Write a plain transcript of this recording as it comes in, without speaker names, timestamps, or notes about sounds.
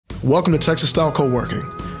Welcome to Texas Style Co-working.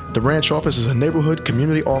 The Ranch office is a neighborhood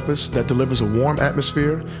community office that delivers a warm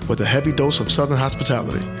atmosphere with a heavy dose of Southern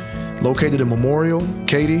hospitality. Located in Memorial,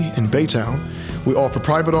 Katy, and Baytown, we offer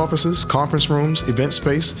private offices, conference rooms, event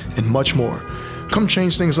space, and much more. Come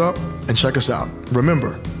change things up and check us out.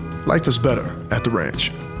 Remember, life is better at the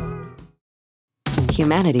Ranch.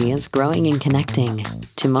 Humanity is growing and connecting.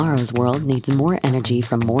 Tomorrow's world needs more energy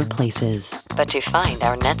from more places. But to find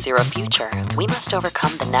our net zero future, we must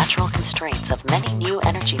overcome the natural constraints of many new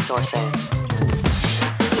energy sources.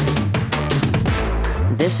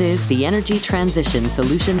 This is the Energy Transition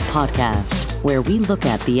Solutions Podcast, where we look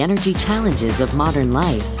at the energy challenges of modern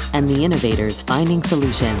life and the innovators finding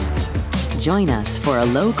solutions. Join us for a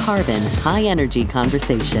low-carbon, high-energy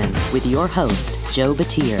conversation with your host, Joe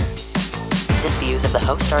Batir. The views of the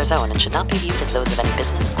host are his own and should not be viewed as those of any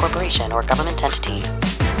business, corporation, or government entity.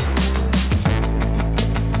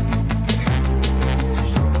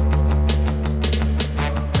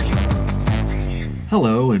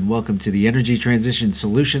 Hello, and welcome to the Energy Transition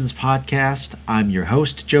Solutions Podcast. I'm your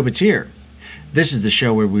host, Joe Batir. This is the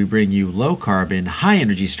show where we bring you low-carbon,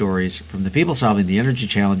 high-energy stories from the people solving the energy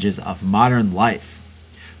challenges of modern life.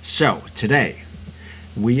 So, today,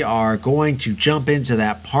 we are going to jump into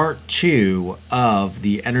that part 2 of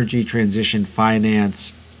the energy transition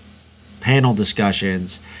finance panel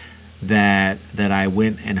discussions that I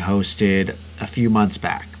went and hosted a few months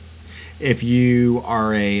back. If you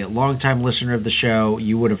are a longtime listener of the show,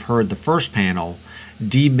 you would have heard the first panel,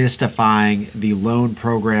 Demystifying the Loan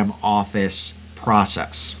Program Office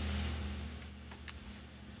Process.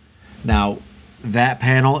 Now, that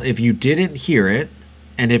panel, if you didn't hear it,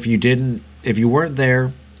 and if you weren't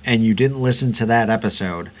there and you didn't listen to that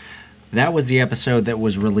episode, that was the episode that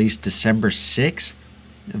was released December 6th.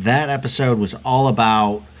 That episode was all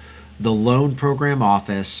about the loan program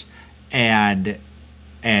office and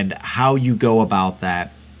how you go about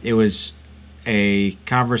that. It was a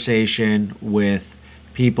conversation with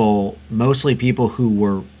people, mostly people who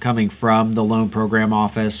were coming from the loan program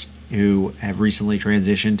office, who have recently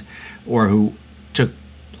transitioned or who took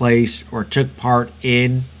part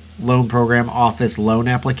in loan program office loan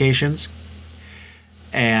applications.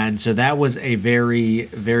 And so that was a very,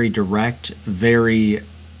 very direct, very,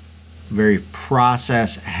 very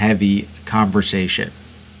process heavy conversation.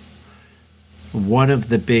 One of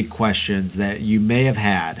the big questions that you may have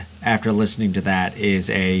had after listening to that is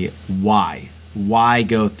a why. Why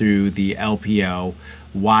go through the LPO?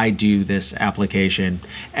 Why do this application?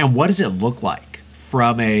 And what does it look like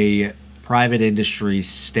from a private industry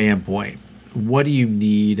standpoint? What do you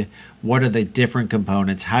need? What are the different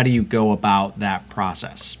components? How do you go about that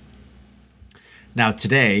process? Now,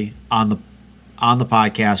 today on the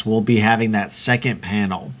podcast, we'll be having that second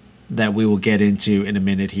panel that we will get into in a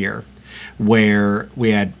minute here, where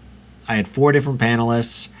I had 4 different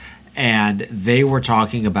panelists, and they were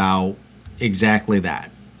talking about exactly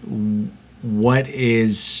that. What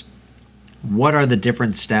are the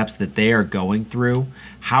different steps that they are going through?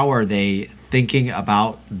 How are they thinking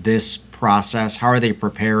about this process? How are they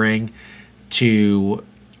preparing to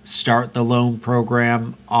start the loan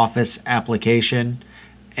program office application,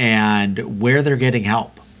 and where they're getting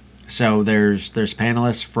help? So there's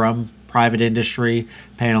panelists from private industry,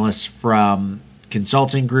 panelists from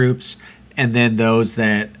consulting groups, and then those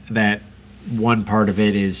that one part of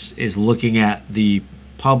it is looking at the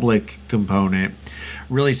public component,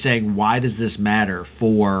 really saying, why does this matter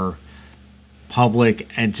for public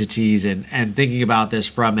entities, and thinking about this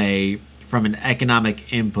from an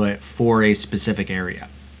economic input for a specific area.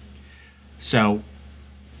 So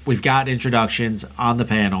we've got introductions on the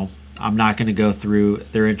panel. I'm not going to go through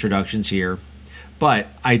their introductions here, but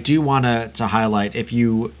I do want to highlight,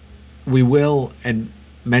 we will, and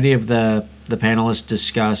many of the panelists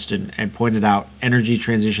discussed and pointed out energy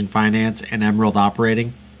transition finance and Emerald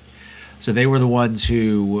operating. So they were the ones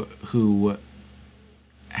who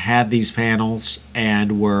had these panels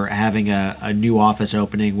and were having a new office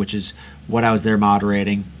opening, which is what I was there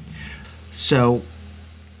moderating. So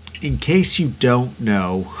in case you don't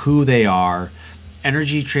know who they are,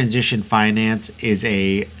 Energy Transition Finance is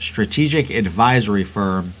a strategic advisory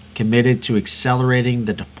firm committed to accelerating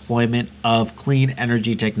the deployment of clean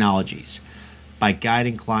energy technologies by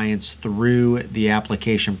guiding clients through the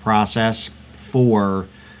application process for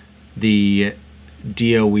the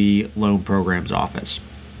DOE Loan Programs Office.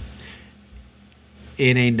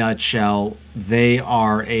 In a nutshell, they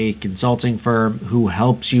are a consulting firm who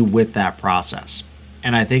helps you with that process.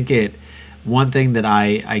 And I think one thing that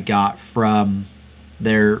I got from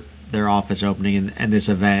their office opening and this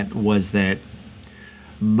event was that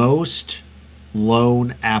most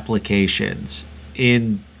loan applications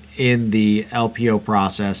in in the LPO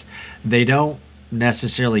process, they don't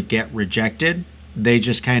necessarily get rejected. They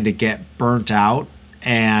just kind of get burnt out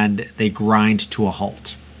and they grind to a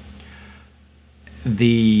halt.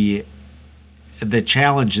 The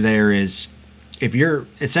challenge there is, if you're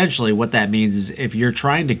essentially, what that means is if you're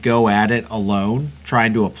trying to go at it alone,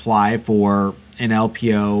 trying to apply for an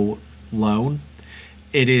LPO loan,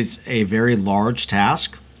 it is a very large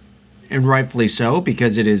task, and rightfully so,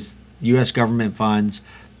 because it is U.S. government funds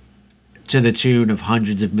to the tune of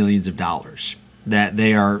hundreds of millions of dollars that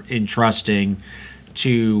they are entrusting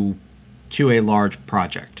to a large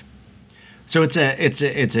project. So it's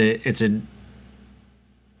an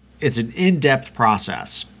in-depth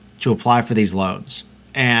process to apply for these loans,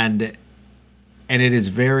 and it is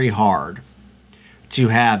very hard to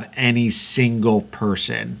have any single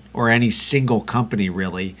person or any single company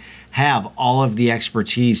really have all of the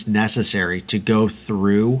expertise necessary to go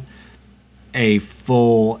through a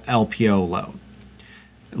full LPO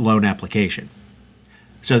loan application.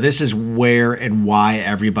 So this is where and why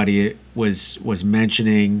everybody was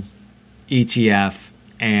mentioning ETF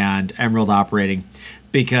and Emerald Operating,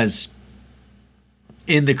 because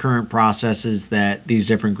in the current processes that these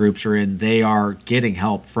different groups are in, they are getting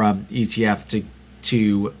help from ETF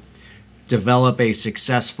to develop a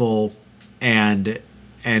successful and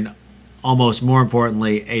almost more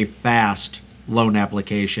importantly, a fast loan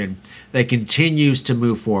application that continues to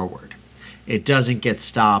move forward. It doesn't get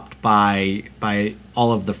stopped by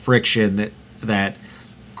all of the friction that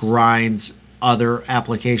grinds other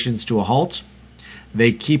applications to a halt.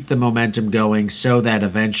 They keep the momentum going so that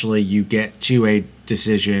eventually you get to a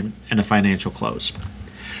decision and a financial close.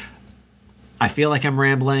 I feel like I'm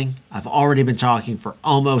rambling. I've already been talking for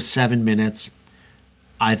almost 7 minutes.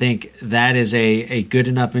 I think that is a good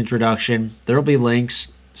enough introduction. There will be links.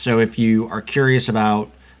 So if you are curious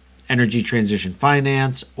about energy transition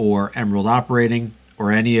finance or Emerald Operating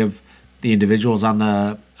or any of the individuals on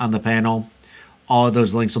the panel, all of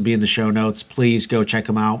those links will be in the show notes. Please go check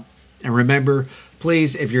them out. And remember,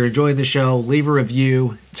 please, if you're enjoying the show, leave a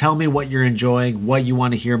review. Tell me what you're enjoying, what you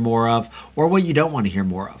want to hear more of, or what you don't want to hear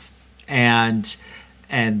more of. And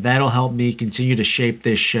that'll help me continue to shape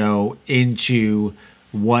this show into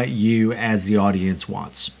what you as the audience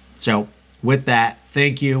wants. So with that,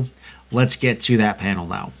 thank you. Let's get to that panel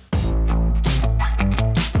now.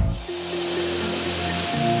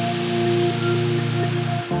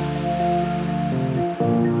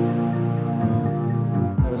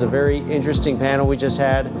 It was a very interesting panel we just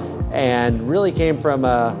had, and really came from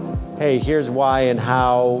hey, here's why and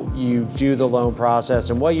how you do the loan process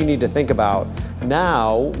and what you need to think about.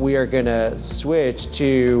 Now we are going to switch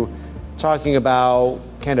to talking about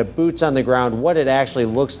kind of boots on the ground, what it actually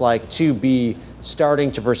looks like to be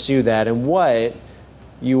starting to pursue that, and what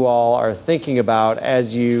you all are thinking about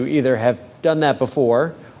as you either have done that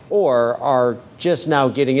before or are just now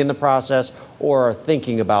getting in the process or are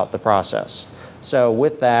thinking about the process. So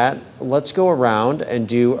with that, let's go around and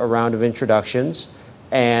do a round of introductions,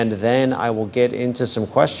 and then I will get into some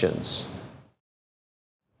questions.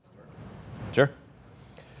 Sure.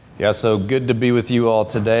 Yeah, so good to be with you all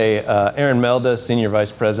today. Aaron Melda, Senior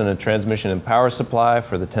Vice President of Transmission and Power Supply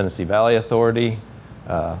for the Tennessee Valley Authority.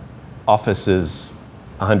 Office is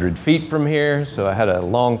 100 feet from here, so I had a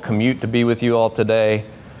long commute to be with you all today.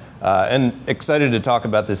 And excited to talk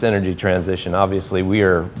about this energy transition. Obviously, we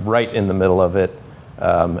are right in the middle of it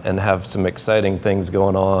and have some exciting things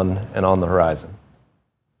going on and on the horizon.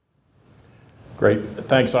 Great,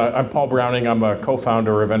 thanks. I'm Paul Browning. I'm a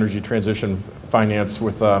co-founder of Energy Transition Finance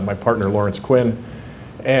with my partner Lawrence Quinn.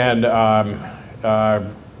 And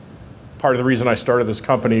part of the reason I started this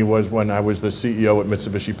company was when I was the CEO at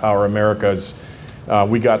Mitsubishi Power Americas.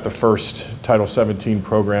 We got the first Title 17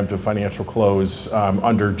 program to financial close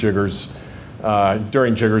under Jiggers,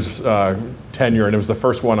 during Jiggers' tenure, and it was the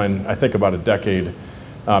first one in, I think, about a decade.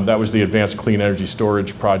 That was the Advanced Clean Energy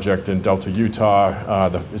Storage Project in Delta, Utah.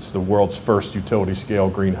 It's the world's first utility-scale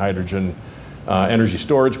green hydrogen energy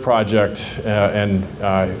storage project, and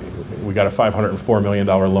we got a $504 million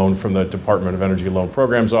loan from the Department of Energy Loan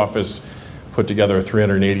Programs Office, put together a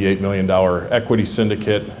 $388 million equity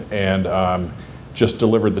syndicate, and just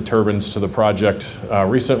delivered the turbines to the project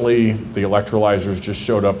recently. The electrolyzers just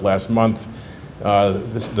showed up last month.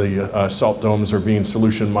 The salt domes are being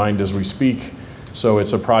solution mined as we speak. So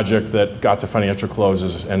it's a project that got to financial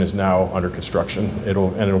closes and is now under construction.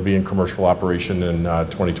 It'll be in commercial operation in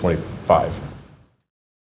 2025.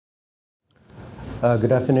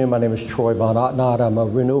 Good afternoon. My name is Troy Von Ottenot. I'm a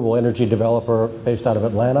renewable energy developer based out of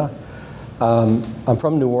Atlanta. I'm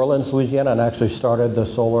from New Orleans, Louisiana, and actually started the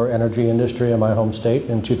solar energy industry in my home state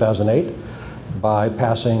in 2008. by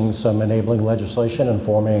passing some enabling legislation and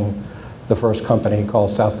forming the first company called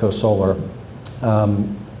South Coast Solar.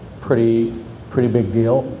 Pretty big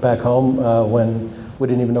deal back home when we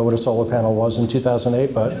didn't even know what a solar panel was in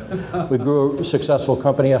 2008, but we grew a successful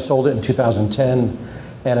company. I sold it in 2010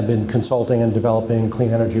 and have been consulting and developing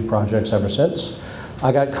clean energy projects ever since.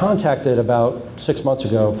 I got contacted about 6 months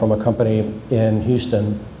ago from a company in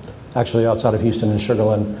Houston, actually outside of Houston in Sugar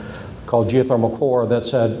Land, called Geothermal Core, that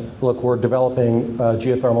said, look, we're developing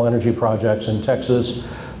geothermal energy projects in Texas.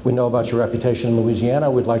 We know about your reputation in Louisiana.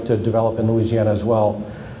 We'd like to develop in Louisiana as well.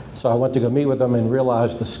 So I went to go meet with them and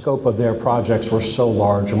realized the scope of their projects were so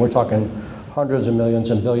large, and we're talking hundreds of millions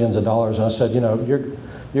and billions of dollars. And I said, you're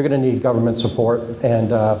going to need government support.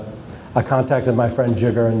 And I contacted my friend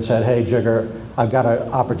Jigger and said, hey, Jigger, I've got an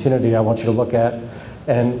opportunity I want you to look at.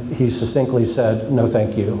 And he succinctly said, no,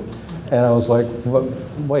 thank you. And I was like,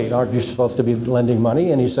 wait, aren't you supposed to be lending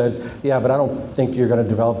money? And he said, yeah, but I don't think you're going to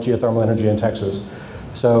develop geothermal energy in Texas.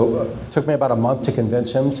 So it took me about a month to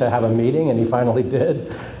convince him to have a meeting, and he finally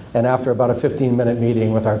did. And after about a 15-minute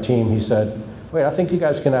meeting with our team, he said, wait, I think you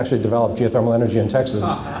guys can actually develop geothermal energy in Texas.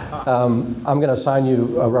 I'm going to assign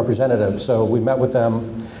you a representative. So we met with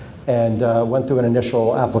them and went through an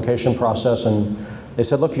initial application process, and they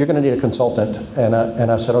said, look, you're going to need a consultant. And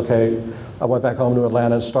I said, okay. I went back home to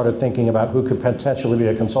Atlanta and started thinking about who could potentially be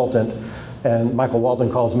a consultant. And Michael Walden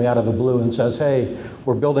calls me out of the blue and says, hey,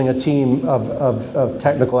 we're building a team of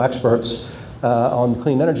technical experts on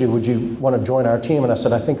clean energy. Would you want to join our team? And I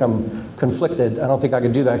said, I think I'm conflicted. I don't think I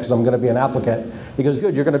could do that because I'm going to be an applicant. He goes,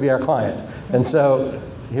 good, you're going to be our client. And so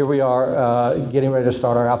here we are getting ready to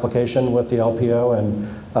start our application with the LPO. And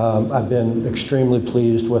I've been extremely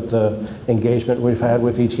pleased with the engagement we've had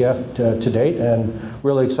with ETF to date, and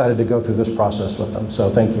really excited to go through this process with them. So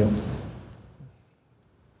thank you.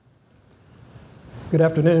 Good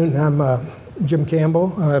afternoon. I'm Jim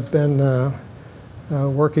Campbell. I've been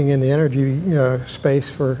working in the energy space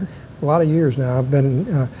for a lot of years now. I've been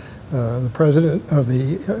the president of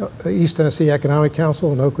the East Tennessee Economic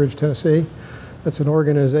Council in Oak Ridge, Tennessee. That's an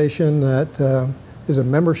organization that is a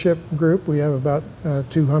membership group. We have about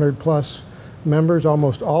 200 plus members,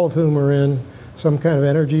 almost all of whom are in some kind of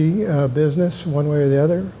energy business, one way or the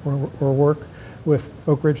other, or work with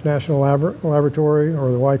Oak Ridge National Laboratory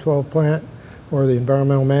or the Y-12 plant or the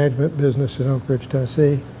environmental management business in Oak Ridge,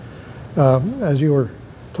 Tennessee. As you were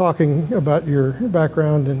talking about your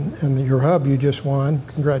background and your hub you just won,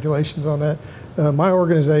 congratulations on that. My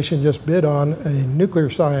organization just bid on a nuclear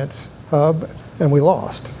science hub, and we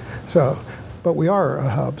lost. So, but we are a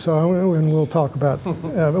hub. So, and we'll talk about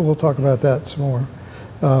that some more.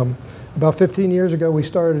 About 15 years ago, we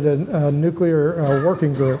started a nuclear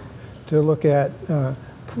working group to look at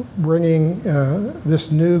bringing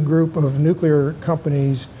this new group of nuclear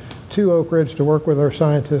companies to Oak Ridge to work with our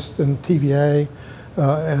scientists and TVA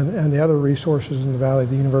and the other resources in the Valley,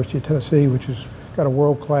 the University of Tennessee, which has got a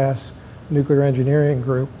world-class nuclear engineering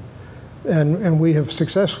group. And we have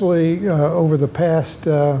successfully, over the past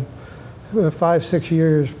 5-6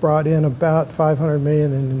 years, brought in about $500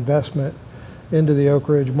 million in investment into the Oak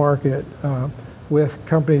Ridge market with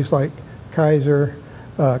companies like Kaiser,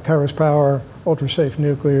 Kairos Power, Ultrasafe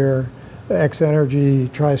Nuclear, X-Energy,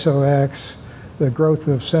 TriSoX, the growth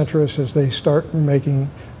of Centrus as they start making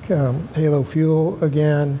Halo fuel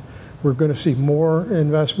again. We're going to see more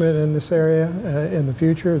investment in this area in the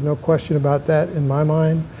future. No question about that in my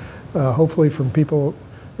mind. Hopefully from people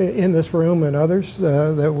in this room and others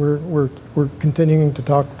that we're continuing to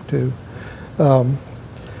talk to.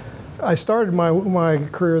 I started my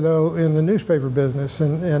career, though, in the newspaper business,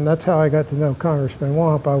 and that's how I got to know Congressman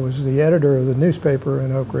Wamp. I was the editor of the newspaper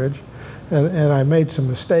in Oak Ridge, and I made some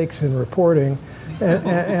mistakes in reporting,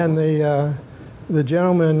 and the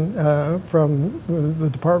gentleman from the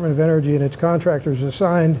Department of Energy and its contractors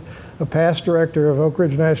assigned a past director of Oak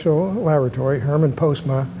Ridge National Laboratory, Herman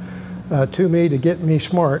Postma, to me to get me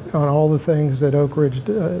smart on all the things that Oak Ridge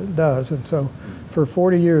does. And so for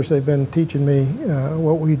 40 years, they've been teaching me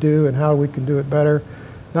what we do and how we can do it better,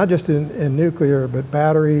 not just in nuclear, but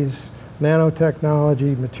batteries,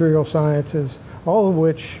 nanotechnology, material sciences, all of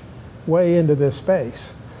which weigh into this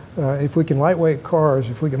space. If we can lightweight cars,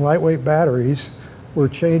 if we can lightweight batteries, we're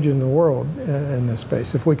changing the world in this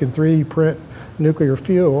space. If we can 3D print nuclear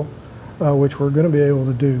fuel, which we're going to be able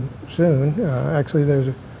to do soon. Actually,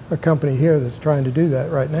 there's a company here that's trying to do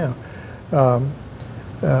that right now.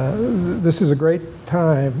 This is a great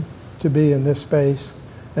time to be in this space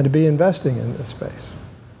and to be investing in this space.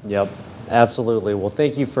 Yep, absolutely. Well,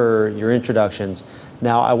 thank you for your introductions.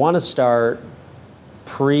 Now, I want to start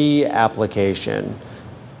pre-application.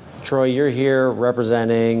 Troy, you're here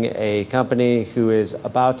representing a company who is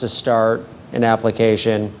about to start an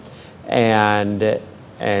application, and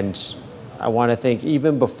I want to think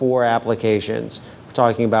even before applications, we're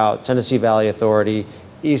talking about Tennessee Valley Authority,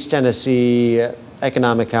 East Tennessee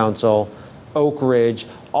Economic Council, Oak Ridge,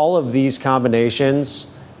 all of these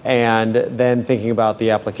combinations, and then thinking about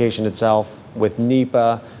the application itself with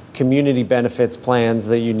NEPA, community benefits plans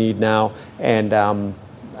that you need now, and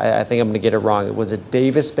I think I'm going to get it wrong. Was it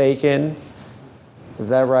Davis-Bacon? Was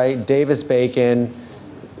that right? Davis-Bacon,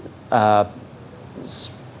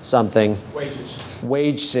 something. Wages.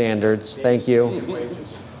 Wage standards, thank you.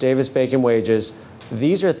 Davis-Bacon wages.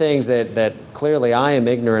 These are things that clearly I am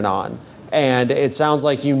ignorant on. And it sounds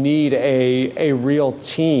like you need a real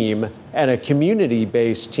team and a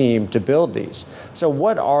community-based team to build these. So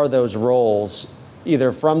what are those roles,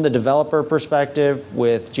 either from the developer perspective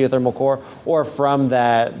with geothermal core, or from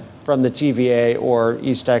the TVA or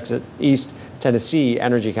East Tennessee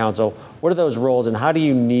Energy Council? What are those roles, and how do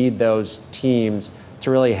you need those teams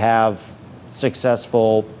to really have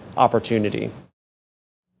successful opportunity?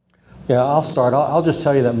 Yeah, I'll start. I'll just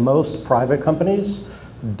tell you that most private companies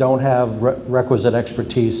don't have requisite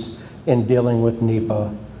expertise in dealing with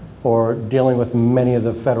NEPA or dealing with many of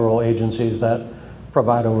the federal agencies that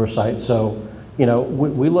provide oversight. So,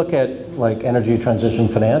 we look at like Energy Transition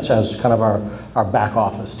Finance as kind of our back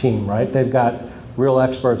office team, right? They've got real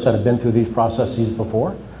experts that have been through these processes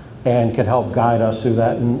before and can help guide us through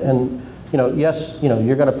that. And yes,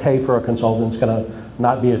 you're going to pay for a consultant. It's going to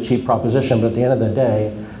not be a cheap proposition, but at the end of the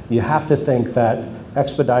day, you have to think that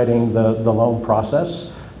expediting the loan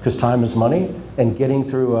process, because time is money, and getting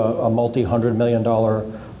through a multi-$100 million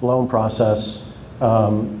loan process,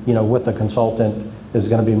 with a consultant is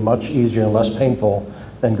going to be much easier and less painful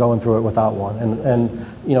than going through it without one.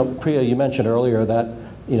 And Priya, you mentioned earlier that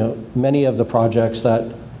many of the projects that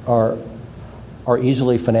are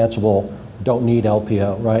easily financeable don't need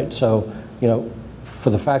LPO, right? So for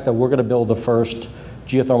the fact that we're going to build the first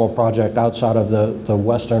geothermal project outside of the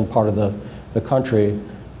western part of the country,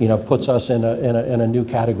 puts us in a new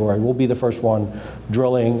category. We'll be the first one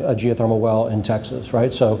drilling a geothermal well in Texas,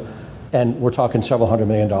 right? So, and we're talking several $100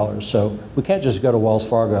 million. So we can't just go to Wells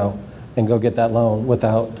Fargo and go get that loan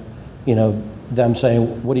without, them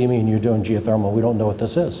saying, "What do you mean you're doing geothermal? We don't know what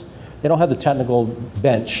this is." They don't have the technical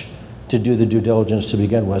bench to do the due diligence to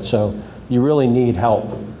begin with. So you really need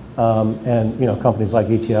help, and companies like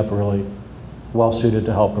ETF are really well suited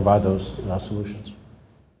to help provide those solutions.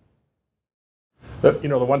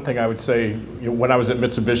 The one thing I would say, when I was at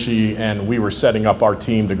Mitsubishi and we were setting up our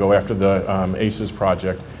team to go after the ACES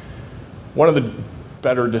project, one of the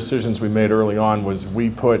better decisions we made early on was we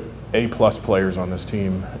put A+ players on this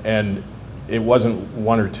team, and it wasn't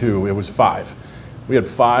one or two, it was 5. We had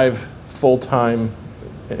 5 full-time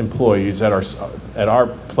employees at our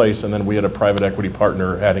place, and then we had a private equity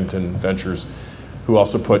partner, Addington Ventures, who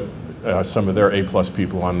also put some of their A+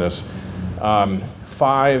 people on this.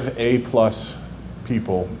 5 A+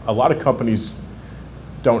 people. A lot of companies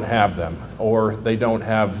don't have them, or they don't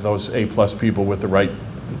have those A+ people with the right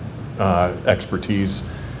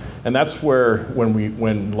expertise. And that's where,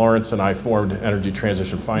 when Lawrence and I formed Energy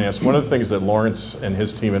Transition Finance, one of the things that Lawrence and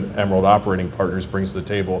his team at Emerald Operating Partners brings to the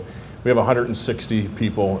table, we have 160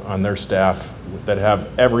 people on their staff that have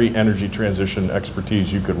every energy transition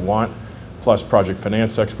expertise you could want, plus project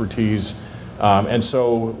finance expertise. And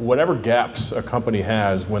so whatever gaps a company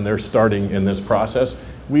has when they're starting in this process,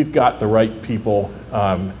 we've got the right people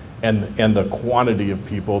and the quantity of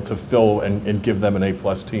people to fill and give them an A+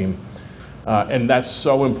 team. And that's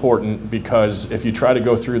so important, because if you try to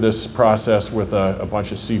go through this process with a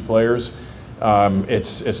bunch of C players,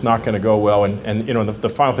 it's not going to go well. And the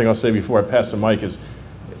final thing I'll say before I pass the mic is,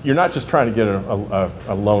 you're not just trying to get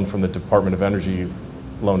a loan from the Department of Energy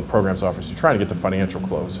Loan Programs Office. You're trying to get the financial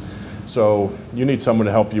close. So you need someone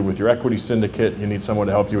to help you with your equity syndicate. You need someone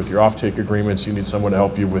to help you with your offtake agreements. You need someone to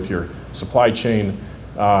help you with your supply chain.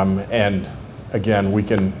 And again, we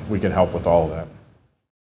can help with all of that.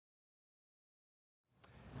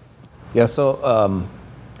 Yeah, so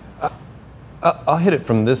I'll hit it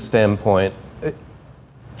from this standpoint.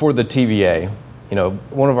 For the TVA,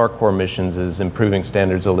 one of our core missions is improving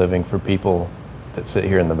standards of living for people that sit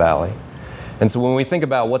here in the Valley. And so when we think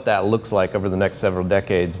about what that looks like over the next several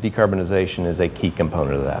decades, decarbonization is a key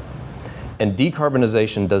component of that. And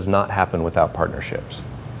decarbonization does not happen without partnerships.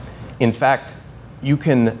 In fact, you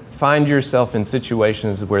can find yourself in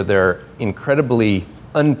situations where there are incredibly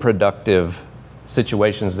unproductive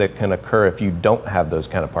situations that can occur if you don't have those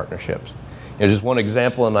kind of partnerships. Just one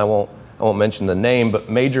example, and I won't mention the name,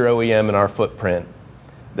 but major OEM in our footprint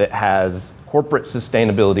that has corporate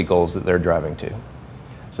sustainability goals that they're driving to.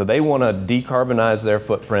 So they want to decarbonize their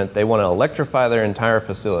footprint. They want to electrify their entire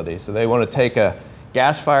facility. So they want to take a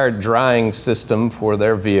gas-fired drying system for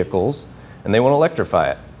their vehicles and they want to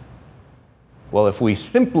electrify it. Well, if we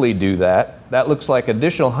simply do that, that looks like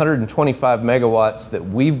additional 125 megawatts that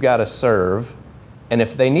we've got to serve. And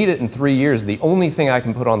if they need it in 3 years, the only thing I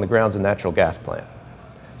can put on the ground is a natural gas plant.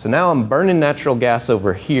 So now I'm burning natural gas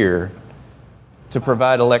over here to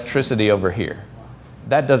provide electricity over here.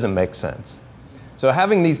 That doesn't make sense. So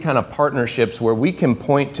having these kind of partnerships where we can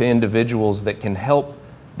point to individuals that can help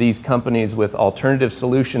these companies with alternative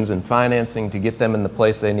solutions and financing to get them in the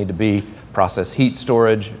place they need to be, process heat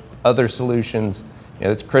storage, other solutions,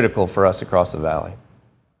 it's critical for us across the valley.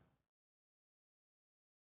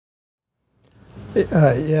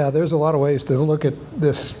 Yeah, there's a lot of ways to look at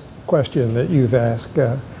this question that you've asked.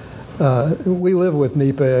 We live with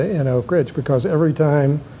NEPA in Oak Ridge because every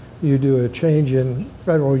time you do a change in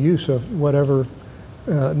federal use of whatever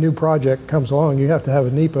new project comes along, you have to have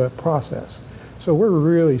a NEPA process. So we're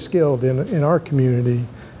really skilled in our community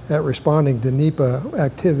at responding to NEPA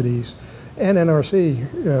activities and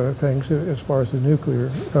NRC things as far as the nuclear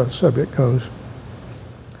subject goes.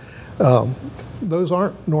 Those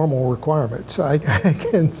aren't normal requirements, I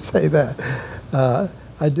can say that.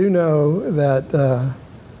 I do know that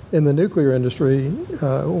in the nuclear industry,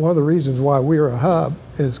 one of the reasons why we're a hub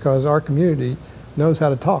is because our community knows how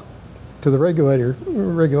to talk to the regulator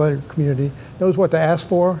community, knows what to ask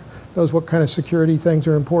for, knows what kind of security things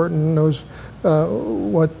are important, knows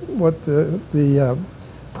what the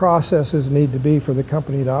processes need to be for the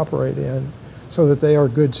company to operate in so that they are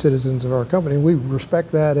good citizens of our company. We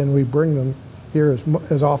respect that and we bring them here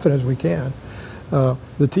as often as we can. The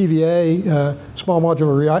TVA, Small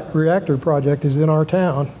Modular Reactor project, is in our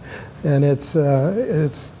town, and it's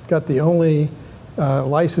got the only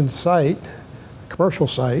licensed site, commercial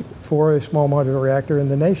site, for a small modular reactor in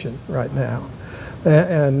the nation right now.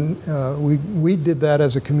 And we did that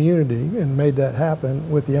as a community and made that happen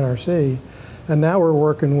with the NRC. And now we're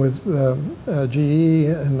working with GE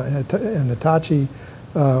and Hitachi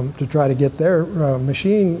to try to get their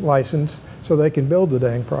machine license so they can build the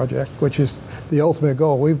dang project, which is the ultimate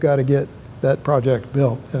goal. We've got to get that project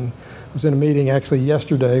built. And I was in a meeting actually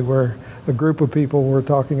yesterday where a group of people were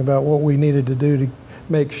talking about what we needed to do to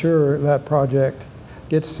make sure that project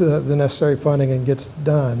gets the necessary funding and gets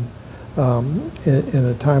done in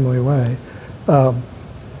a timely way.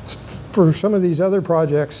 For some of these other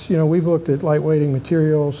projects, we've looked at lightweighting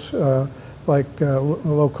materials like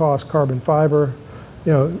low-cost carbon fiber.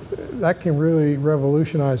 That can really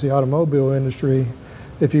revolutionize the automobile industry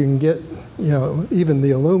if you can get, even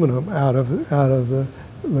the aluminum out of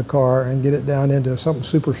the car and get it down into something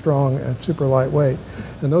super strong and super lightweight.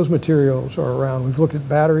 And those materials are around. We've looked at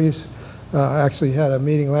batteries. I actually had a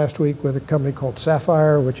meeting last week with a company called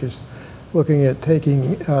Sapphire, which is looking at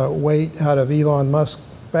taking weight out of Elon Musk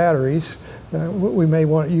batteries. We may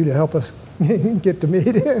want you to help us get to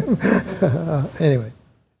meet him. Anyway.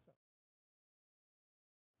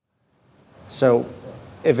 So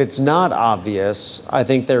if it's not obvious, I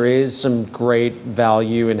think there is some great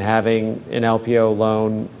value in having an LPO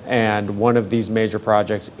loan and one of these major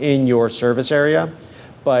projects in your service area.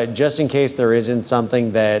 But just in case there isn't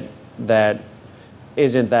something that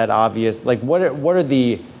isn't that obvious, like what are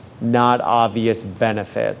the not obvious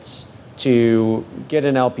benefits to get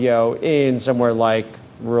an LPO in somewhere like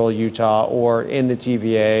rural Utah or in the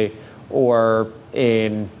TVA or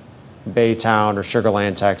in Baytown or Sugar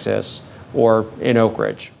Land, Texas, or in Oak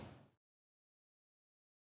Ridge?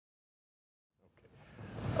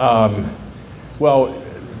 Well,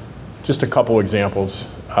 just a couple examples.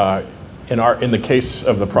 In the case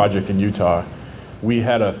of the project in Utah, we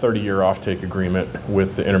had a 30-year offtake agreement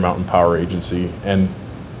with the Intermountain Power Agency, and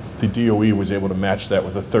the DOE was able to match that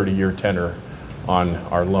with a 30-year tenor on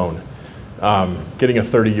our loan. Getting a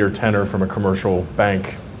 30-year tenor from a commercial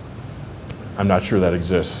bank, I'm not sure that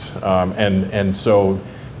exists. And so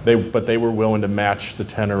they were willing to match the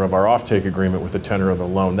tenor of our offtake agreement with the tenor of the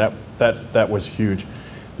loan. That was huge.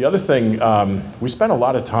 The other thing, we spent a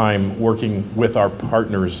lot of time working with our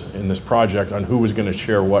partners in this project on who was going to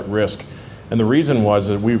share what risk. And the reason was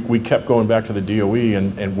that we kept going back to the DOE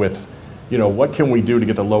and with, what can we do to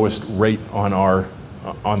get the lowest rate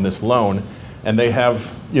on this loan? And they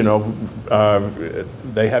have,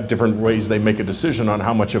 they have different ways they make a decision on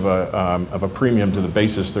how much of a premium to the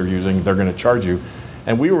basis they're using they're going to charge you.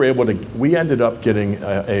 And we ended up getting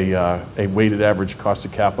a weighted average cost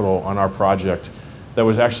of capital on our project that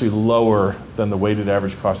was actually lower than the weighted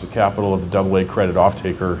average cost of capital of the AA credit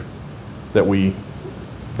off-taker that we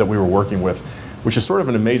were working with. which is sort of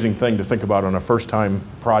an amazing thing to think about on a first-time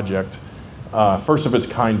project, first of its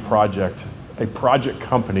kind project. A project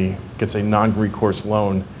company gets a non-recourse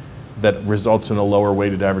loan that results in a lower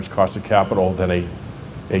weighted average cost of capital than a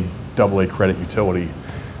AA credit utility.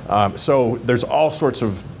 So there's all sorts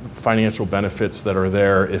of financial benefits that are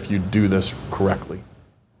there if you do this correctly.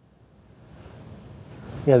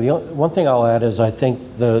 Yeah, one thing I'll add is I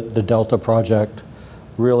think the Delta project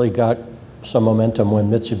really got some momentum when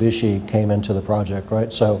Mitsubishi came into the project,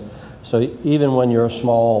 right? So even when you're a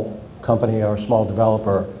small company or a small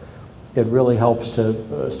developer, it really helps to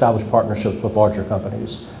establish partnerships with larger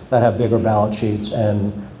companies that have bigger balance sheets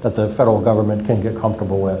and that the federal government can get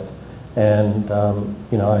comfortable with. And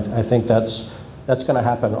I think that's going to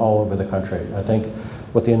happen all over the country. I think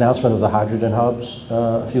with the announcement of the hydrogen hubs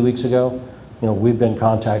a few weeks ago, we've been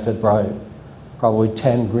contacted by probably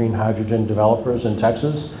 10 green hydrogen developers in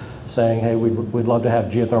Texas saying, hey, we'd love to have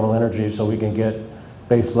geothermal energy so we can get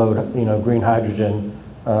baseload, green hydrogen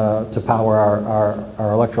to power our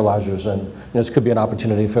electrolyzers. And this could be an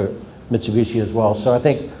opportunity for Mitsubishi as well. So I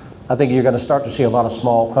think you're going to start to see a lot of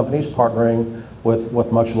small companies partnering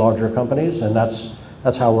with much larger companies, and that's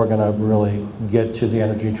how we're going to really get to the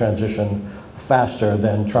energy transition faster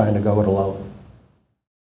than trying to go it alone.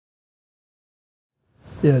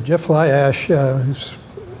 Yeah, Jeff Flyash, who's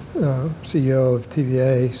CEO of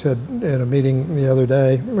TVA, said in a meeting the other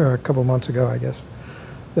day, or a couple months ago, I guess,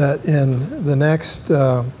 that in the next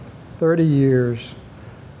 30 years,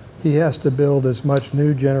 he has to build as much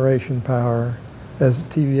new generation power as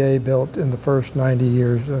TVA built in the first 90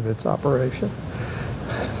 years of its operation.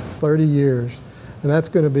 30 years. And that's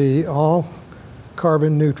going to be all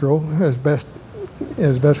carbon neutral as best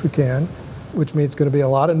we can, which means it's going to be a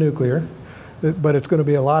lot of nuclear, but it's going to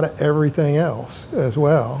be a lot of everything else as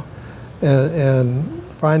well. And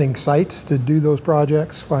finding sites to do those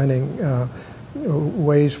projects, finding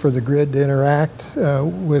ways for the grid to interact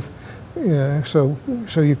with, so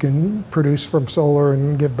you can produce from solar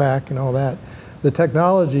and give back and all that. The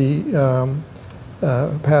technology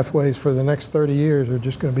pathways for the next 30 years are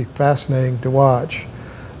just going to be fascinating to watch.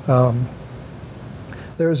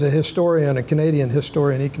 There's a historian, a Canadian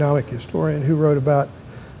historian, economic historian, who wrote about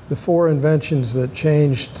the 4 inventions that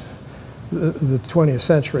changed the 20th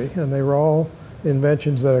century, and they were all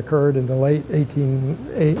inventions that occurred in the late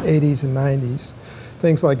 1880s and 90s.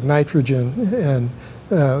 Things like nitrogen and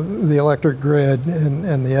the electric grid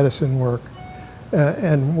and the Edison work.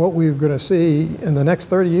 And what we're going to see in the next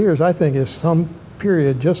 30 years, I think, is some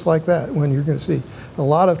period just like that, when you're going to see a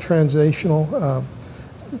lot of transitional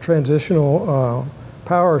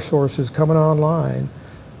power sources coming online,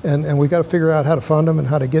 and we got to figure out how to fund them and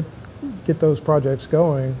how to get those projects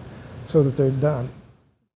going so that they're done.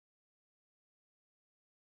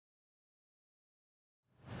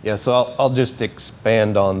 Yeah, so I'll just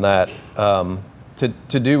expand on that.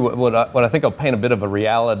 To do what I think, I'll paint a bit of a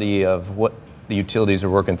reality of what the utilities are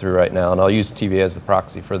working through right now, and I'll use TVA as the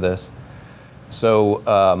proxy for this. So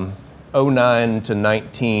 09 to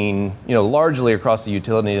 19, largely across the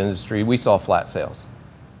utility industry, we saw flat sales.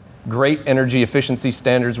 Great energy efficiency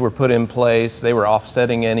standards were put in place. They were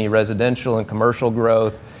offsetting any residential and commercial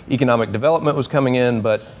growth. Economic development was coming in,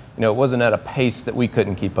 but it wasn't at a pace that we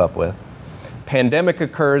couldn't keep up with. Pandemic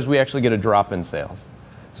occurs, we actually get a drop in sales.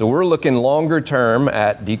 So we're looking longer term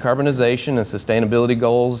at decarbonization and sustainability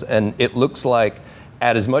goals, and it looks like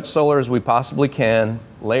add as much solar as we possibly can,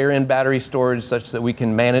 layer in battery storage such that we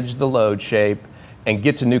can manage the load shape, and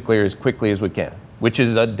get to nuclear as quickly as we can, which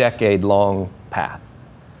is a decade-long path.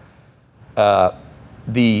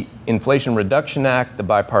 The Inflation Reduction Act, the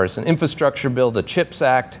Bipartisan Infrastructure Bill, the CHIPS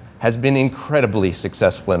Act has been incredibly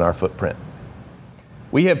successful in our footprint.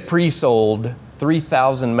 We have pre-sold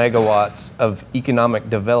 3,000 megawatts of economic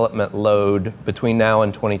development load between now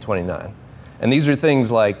and 2029. And these are things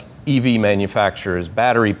like EV manufacturers,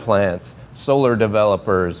 battery plants, solar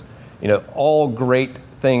developers, all great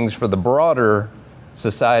things for the broader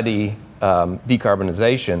society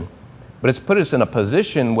decarbonization. But it's put us in a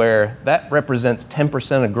position where that represents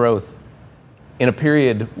 10% of growth in a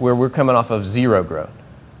period where we're coming off of zero growth.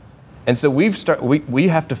 And so we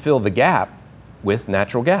have to fill the gap with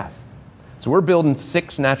natural gas. So we're building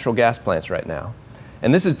 6 natural gas plants right now.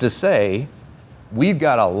 And this is to say, we've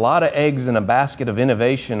got a lot of eggs in a basket of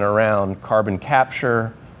innovation around carbon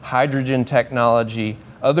capture, hydrogen technology,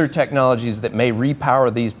 other technologies that may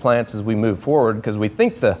repower these plants as we move forward, because we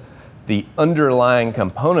think the underlying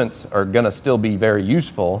components are going to still be very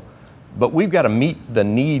useful, but we've got to meet the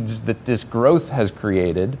needs that this growth has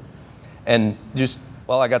created. And just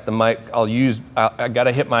while I got the mic, I got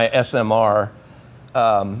to hit my SMR.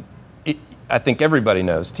 I think everybody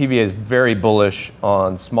knows, TVA is very bullish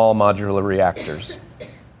on small modular reactors.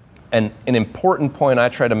 And an important point I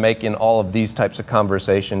try to make in all of these types of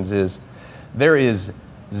conversations is there is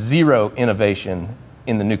zero innovation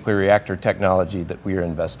in the nuclear reactor technology that we are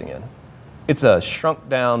investing in. It's a shrunk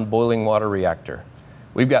down boiling water reactor.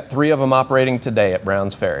 We've got 3 of them operating today at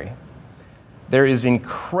Browns Ferry. There is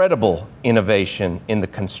incredible innovation in the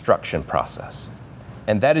construction process.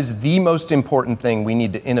 And that is the most important thing we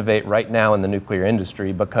need to innovate right now in the nuclear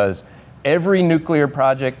industry, because every nuclear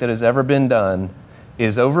project that has ever been done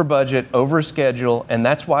is over budget, over schedule, and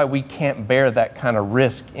that's why we can't bear that kind of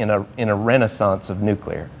risk in a renaissance of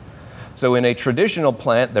nuclear. So in a traditional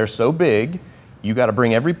plant, they're so big, you got to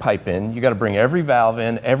bring every pipe in, you got to bring every valve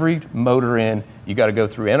in, every motor in, you got to go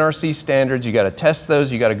through NRC standards, you got to test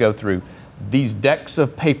those, you got to go through these decks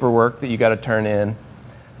of paperwork that you got to turn in.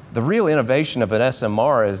 The real innovation of an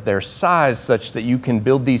SMR is their size such that you can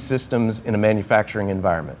build these systems in a manufacturing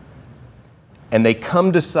environment. And they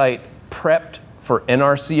come to site prepped for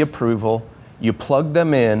NRC approval, you plug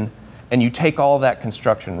them in, and you take all that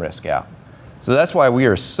construction risk out. So that's why we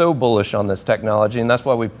are so bullish on this technology, and that's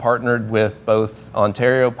why we've partnered with both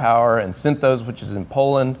Ontario Power and Synthos, which is in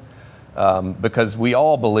Poland, because we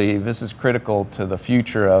all believe this is critical to the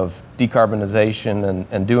future of decarbonization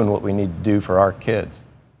and doing what we need to do for our kids.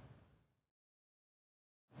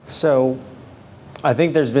 So I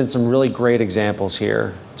think there's been some really great examples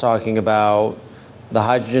here talking about the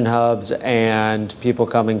hydrogen hubs and people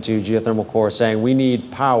coming to Geothermal Core saying we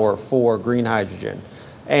need power for green hydrogen.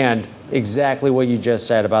 And exactly what you just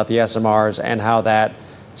said about the SMRs and how that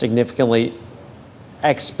significantly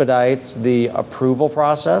expedites the approval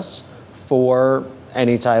process for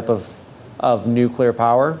any type of nuclear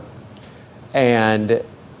power. And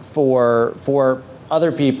for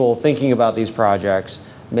other people thinking about these projects,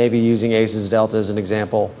 maybe using ACES Delta as an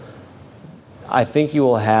example, I think you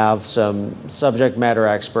will have some subject matter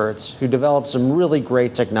experts who develop some really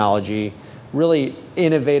great technology, really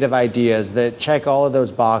innovative ideas that check all of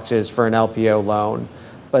those boxes for an LPO loan,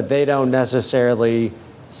 but they don't necessarily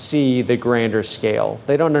see the grander scale.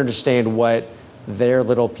 They don't understand what their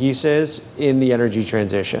little piece is in the energy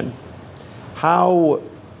transition. How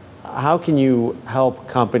can you help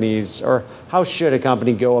companies, or how should a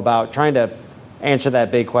company go about trying to answer that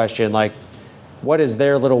big question, like, what is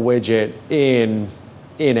their little widget in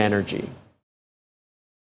energy?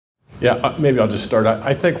 Yeah, maybe I'll just start.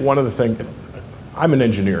 I think one of the things, I'm an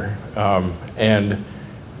engineer, and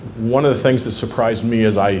one of the things that surprised me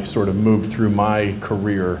as I sort of moved through my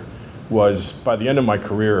career was, by the end of my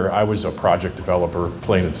career, I was a project developer,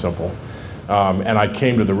 plain and simple. And I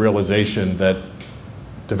came to the realization that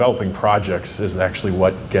developing projects is actually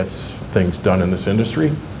what gets things done in this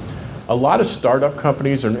industry. A lot of startup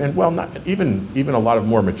companies, and well, not even a lot of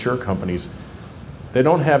more mature companies, they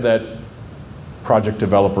don't have that project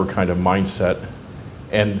developer kind of mindset.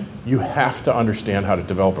 And you have to understand how to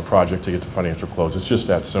develop a project to get to financial close. It's just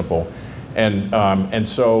that simple. And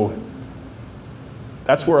so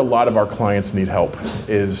that's where a lot of our clients need help,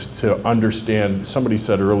 is to understand. Somebody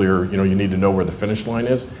said earlier, you need to know where the finish line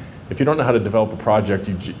is. If you don't know how to develop a project,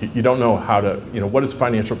 you don't know how to, what does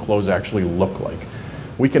financial close actually look like?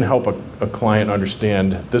 We can help a client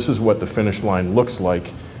understand this is what the finish line looks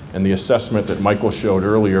like, and the assessment that Michael showed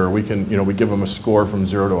earlier, we can, we give them a score from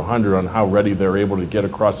 0 to 100 on how ready they're able to get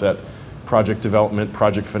across that project development,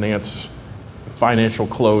 project finance, financial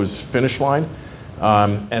close finish line.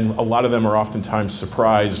 And a lot of them are oftentimes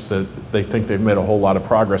surprised that they think they've made a whole lot of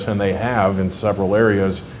progress, and they have in several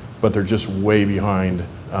areas, but they're just way behind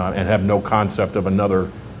and have no concept of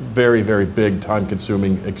another very, very big,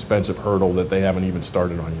 time-consuming, expensive hurdle that they haven't even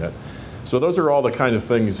started on yet. So those are all the kind of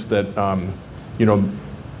things that,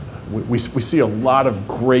 we see a lot of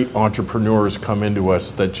great entrepreneurs come into us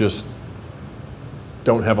that just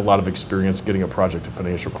don't have a lot of experience getting a project to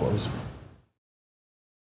financial close.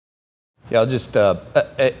 Yeah, I'll just,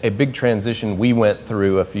 a big transition we went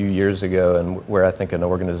through a few years ago, and where I think an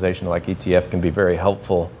organization like ETF can be very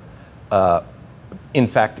helpful. In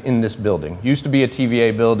fact, in this building. Used to be a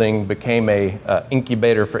TVA building, became a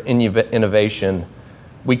incubator for innovation.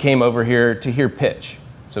 We came over here to hear pitch.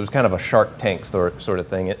 So it was kind of a Shark Tank sort of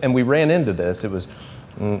thing. And we ran into this. It was,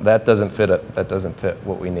 that doesn't fit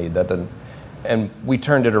what we need. And we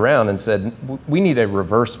turned it around and said, we need a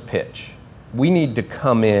reverse pitch. We need to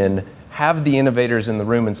come in, have the innovators in the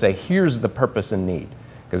room and say, here's the purpose and need.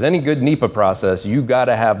 Because any good NEPA process, you got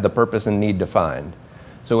to have the purpose and need defined.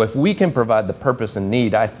 So if we can provide the purpose and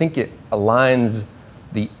need, I think it aligns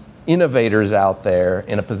the innovators out there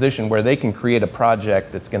in a position where they can create a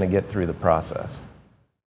project that's going to get through the process.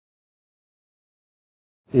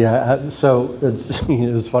 Yeah, so it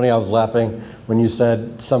was funny, I was laughing when you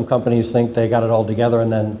said some companies think they got it all together and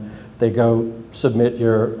then they go submit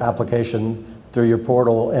your application through your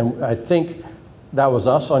portal, and I think that was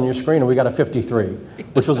us on your screen, and we got a 53,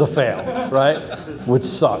 which was a fail, right? Which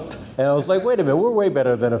sucked. And I was like, wait a minute, we're way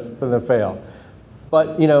better than a fail.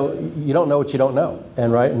 But you don't know what you don't know,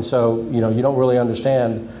 and so you don't really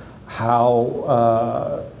understand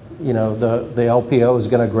how the LPO is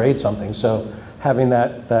going to grade something. So having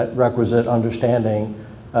that requisite understanding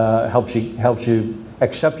helps you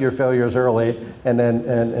accept your failures early and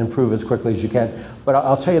then improve as quickly as you can. But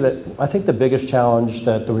I'll tell you that I think the biggest challenge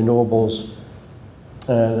that the renewables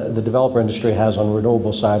the developer industry has on the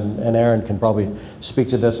renewable side, and Aaron can probably speak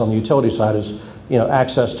to this on the utility side, is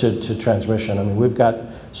access to transmission. I mean, we've got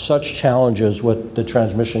such challenges with the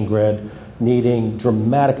transmission grid needing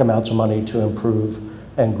dramatic amounts of money to improve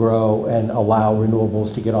and grow and allow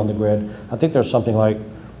renewables to get on the grid. I think there's something like,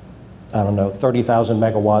 30,000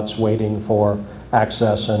 megawatts waiting for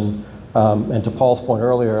access, and to Paul's point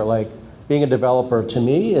earlier, like, being a developer to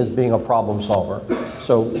me is being a problem solver.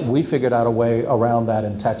 So we figured out a way around that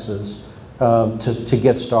in Texas to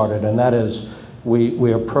get started, and that is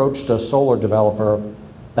we approached a solar developer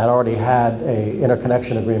that already had an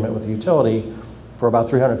interconnection agreement with the utility for about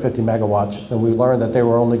 350 megawatts, and we learned that they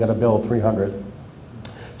were only going to build 300.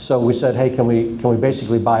 So we said, hey, can we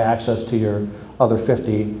basically buy access to your other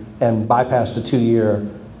 50 and bypass the 2-year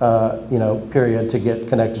period to get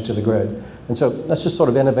connected to the grid? And so that's just sort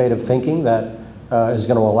of innovative thinking that is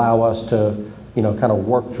going to allow us to kind of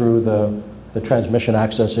work through the transmission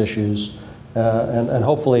access issues, and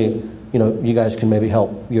hopefully you guys can maybe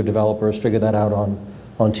help your developers figure that out on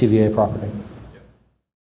TVA property.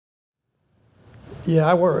 Yeah,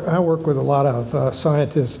 I work with a lot of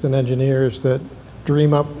scientists and engineers that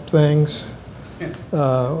dream up things.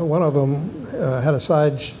 One of them had a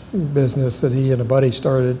side business that he and a buddy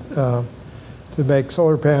started to make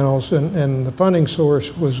solar panels, and the funding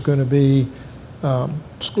source was going to be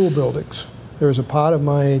school buildings. There was a pot of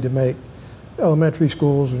money to make elementary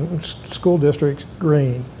schools and school districts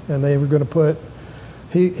green, and they were going to put,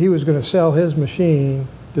 he was going to sell his machine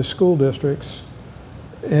to school districts,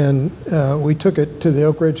 and we took it to the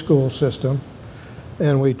Oak Ridge school system,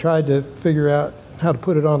 and we tried to figure out how to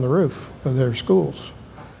put it on the roof of their schools.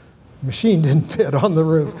 Machine didn't fit on the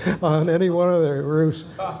roof, on any one of their roofs,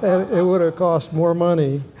 and it would have cost more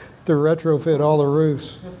money to retrofit all the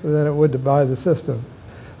roofs than it would to buy the system.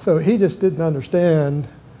 So he just didn't understand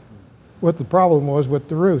what the problem was with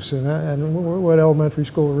the roofs and what elementary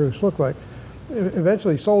school roofs look like.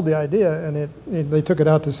 Eventually sold the idea, and they took it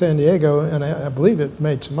out to San Diego, and I believe it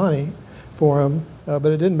made some money for them, but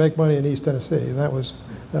it didn't make money in East Tennessee, and that was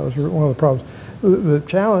one of the problems. The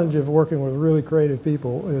challenge of working with really creative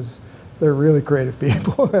people is they're really creative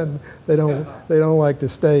people, and they don't like to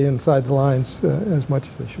stay inside the lines as much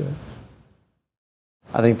as they should.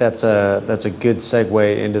 I think that's a good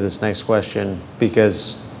segue into this next question,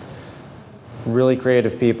 because really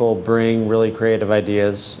creative people bring really creative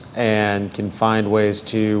ideas and can find ways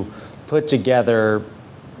to put together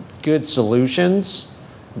good solutions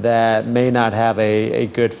that may not have a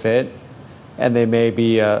good fit, and they may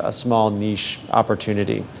be a small niche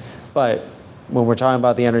opportunity. But when we're talking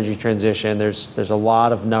about the energy transition, there's a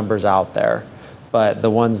lot of numbers out there, but the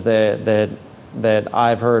ones that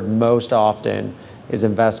I've heard most often is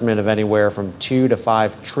investment of anywhere from $2 to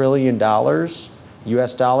 $5 trillion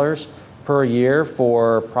US dollars per year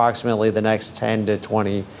for approximately the next 10 to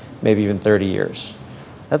 20, maybe even 30 years.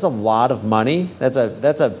 That's a lot of money.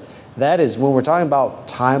 That is when we're talking about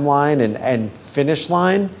timeline and finish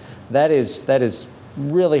line, that is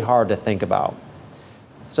really hard to think about.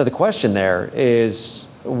 So the question there is,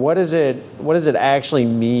 what does it actually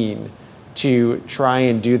mean to try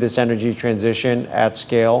and do this energy transition at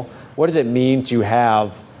scale? What does it mean to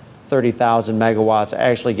have 30,000 megawatts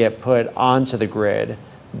actually get put onto the grid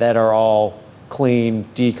that are all clean,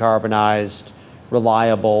 decarbonized,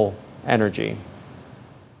 reliable energy?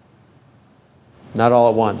 Not all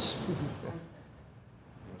at once.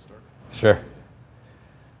 Sure.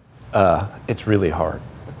 It's really hard.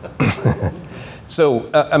 So,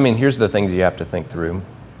 here's the things you have to think through.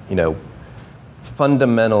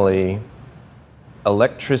 Fundamentally,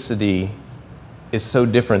 electricity is so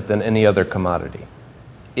different than any other commodity.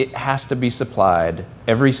 It has to be supplied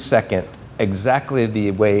every second exactly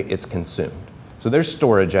the way it's consumed. So there's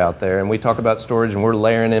storage out there, and we talk about storage, and we're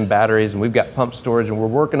layering in batteries, and we've got pump storage, and we're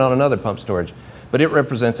working on another pump storage. But it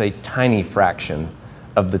represents a tiny fraction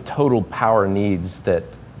of the total power needs that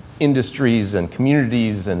industries and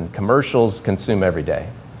communities and commercials consume every day.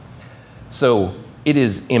 So it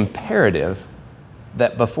is imperative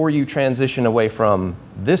that before you transition away from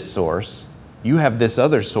this source, you have this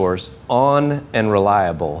other source on and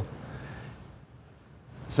reliable.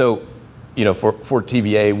 So, for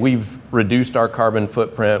TVA, we've reduced our carbon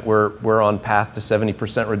footprint. We're on path to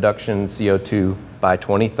 70% reduction in CO2 by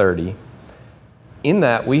 2030. In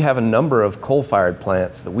that, we have a number of coal-fired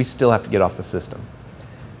plants that we still have to get off the system.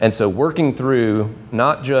 And so working through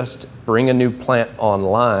not just bring a new plant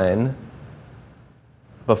online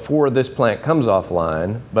before this plant comes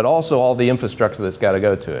offline, but also all the infrastructure that's got to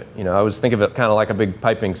go to it. I always think of it kind of like a big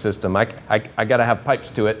piping system. I got to have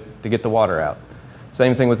pipes to it to get the water out.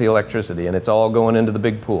 Same thing with the electricity, and it's all going into the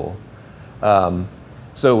big pool.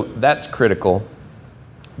 So that's critical.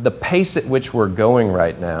 The pace at which we're going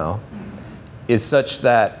right now is such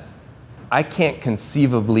that I can't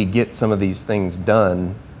conceivably get some of these things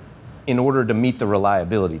done in order to meet the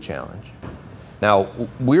reliability challenge. Now,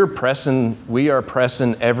 we are pressing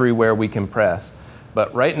everywhere we can press,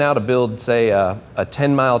 but right now to build, say, a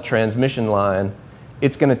 10-mile transmission line,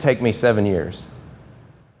 it's going to take me 7 years.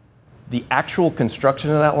 The actual construction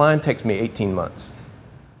of that line takes me 18 months.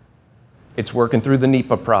 It's working through the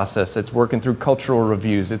NEPA process, it's working through cultural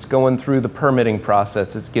reviews, it's going through the permitting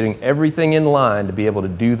process, it's getting everything in line to be able to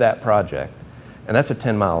do that project. And that's a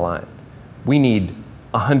 10-mile line. We need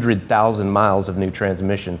 100,000 miles of new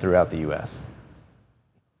transmission throughout the US.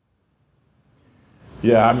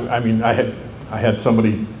 Yeah, I had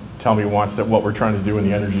somebody tell me once that what we're trying to do in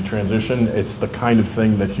the energy transition, it's the kind of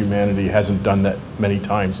thing that humanity hasn't done that many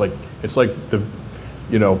times. It's like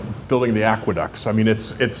building the aqueducts.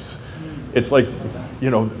 It's like,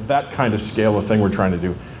 that kind of scale of thing we're trying to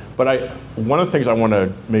do. But one of the things I want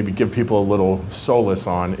to maybe give people a little solace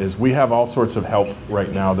on is we have all sorts of help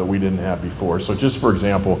right now that we didn't have before. So just for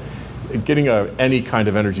example, getting any kind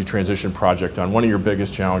of energy transition project done, one of your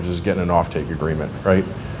biggest challenges is getting an offtake agreement, right?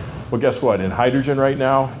 Well, guess what? In hydrogen right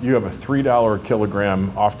now, you have a $3 a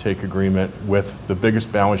kilogram offtake agreement with the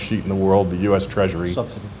biggest balance sheet in the world, the U.S. Treasury.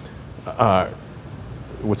 Subsidy.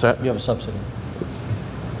 What's that? You have a subsidy.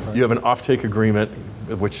 You have an offtake agreement,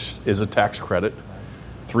 which is a tax credit,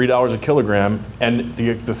 $3 a kilogram. And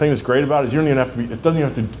the thing that's great about it is it doesn't even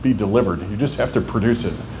have to be delivered. You just have to produce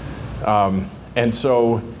it. And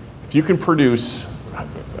so if you can produce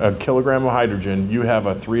a kilogram of hydrogen, you have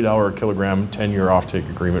a $3 a kilogram 10-year offtake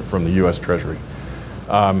agreement from the U.S. Treasury.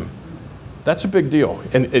 That's a big deal.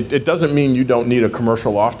 And it doesn't mean you don't need a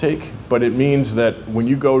commercial offtake, but it means that when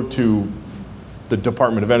you go to the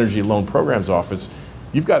Department of Energy Loan Programs Office,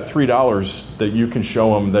 you've got $3 that you can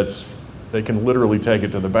show them they can literally take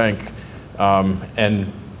it to the bank,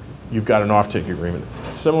 and you've got an offtake agreement.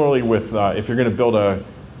 Similarly with, if you're going to build a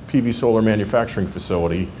PV solar manufacturing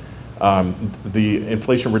facility, the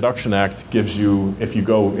Inflation Reduction Act gives you, if you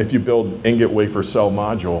build ingot wafer cell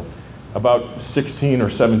module, about 16 or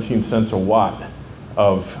 17 cents a watt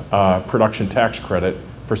of production tax credit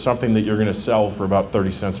for something that you're going to sell for about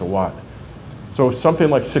 30 cents a watt. So something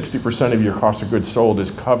like 60% of your cost of goods sold is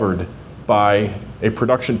covered by a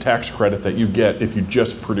production tax credit that you get if you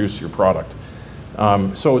just produce your product.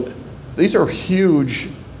 So these are huge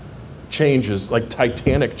changes, like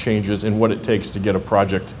titanic changes in what it takes to get a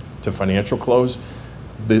project to financial close,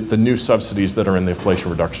 the new subsidies that are in the Inflation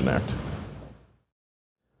Reduction Act.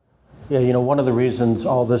 Yeah, one of the reasons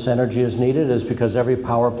all this energy is needed is because every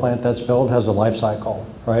power plant that's built has a life cycle,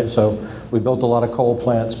 right? So we built a lot of coal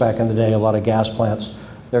plants back in the day, a lot of gas plants.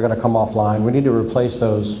 They're going to come offline. We need to replace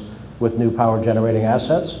those with new power generating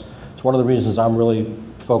assets. It's one of the reasons I'm really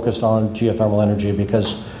focused on geothermal energy,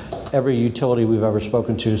 because every utility we've ever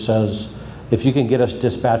spoken to says, if you can get us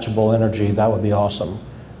dispatchable energy, that would be awesome.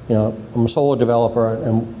 I'm a solar developer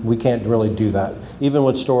and we can't really do that. Even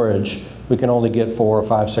with storage, we can only get 4 or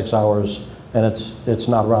 5, 6 hours, and it's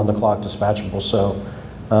not around the clock dispatchable. So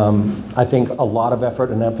I think a lot of effort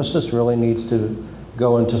and emphasis really needs to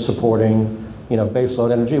go into supporting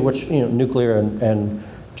baseload energy, which nuclear and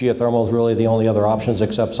geothermal is really the only other options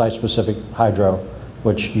except site-specific hydro,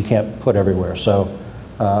 which you can't put everywhere. So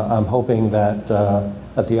I'm hoping that the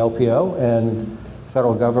LPO and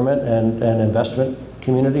federal government and investment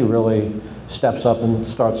community really steps up and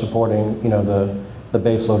starts supporting the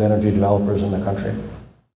baseload energy developers in the country.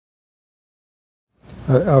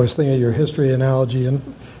 I was thinking of your history analogy, and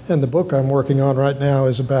the book I'm working on right now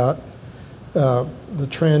is about the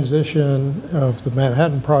transition of the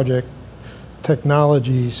Manhattan Project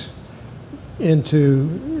technologies into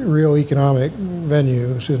real economic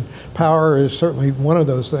venues, and power is certainly one of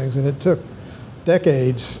those things, and it took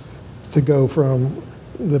decades to go from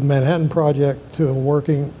the Manhattan Project to a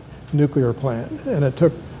working nuclear plant, and it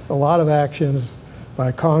took a lot of actions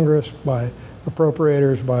by Congress, by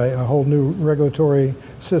appropriators, by a whole new regulatory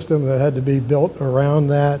system that had to be built around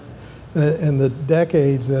that, and the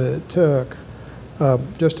decades that it took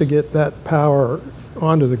just to get that power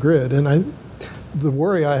onto the grid. And the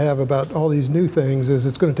worry I have about all these new things is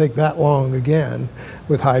it's going to take that long again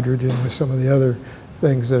with hydrogen, with some of the other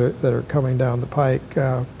things that are coming down the pike.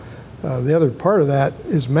 The other part of that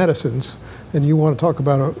is medicines. And you want to talk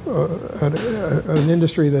about an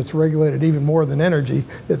industry that's regulated even more than energy,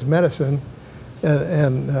 it's medicine.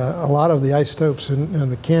 And a lot of the isotopes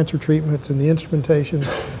and the cancer treatments and the instrumentation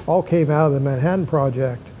all came out of the Manhattan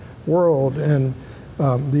Project world, and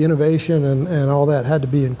the innovation and all that had to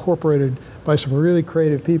be incorporated by some really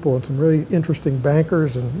creative people and some really interesting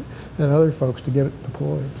bankers and other folks to get it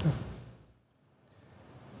deployed. So.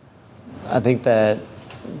 I think that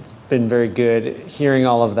it's been very good hearing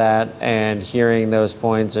all of that and hearing those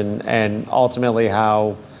points, and ultimately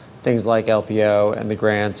how things like LPO and the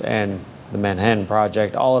grants and the Manhattan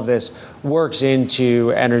Project, all of this works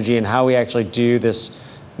into energy and how we actually do this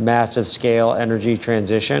massive scale energy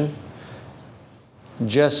transition.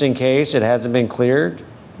 Just in case it hasn't been cleared,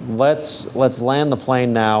 let's land the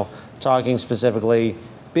plane now, talking specifically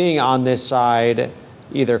being on this side,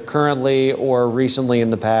 either currently or recently in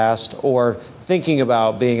the past, or thinking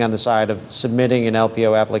about being on the side of submitting an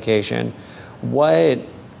LPO application. What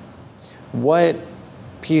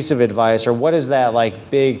piece of advice, or what is that like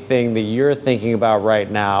big thing that you're thinking about right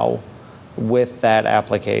now with that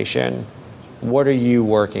application? What are you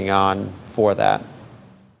working on for that?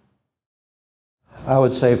 I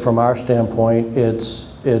would say from our standpoint,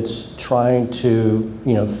 it's trying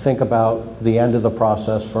to think about the end of the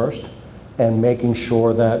process first, and making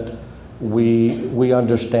sure that we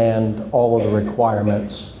understand all of the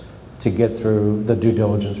requirements to get through the due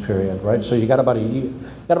diligence period, right? So you got about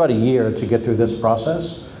a year to get through this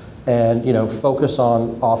process, and focus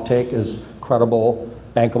on offtake is credible,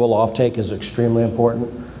 bankable offtake is extremely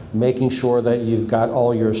important. Making sure that you've got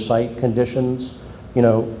all your site conditions,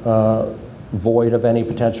 void of any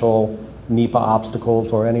potential NEPA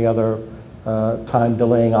obstacles or any other time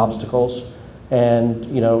delaying obstacles,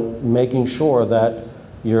 and making sure that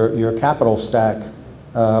your capital stack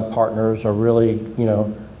partners are really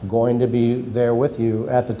going to be there with you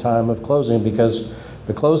at the time of closing, because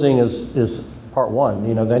the closing is part one.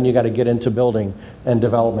 Then you got to get into building and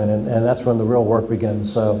development, and that's when the real work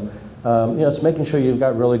begins. So it's making sure you've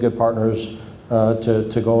got really good partners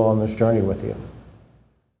to go on this journey with you.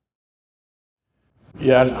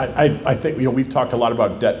 Yeah, and I think we've talked a lot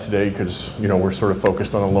about debt today because we're sort of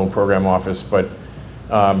focused on the loan program office, but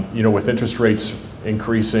with interest rates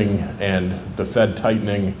increasing and the Fed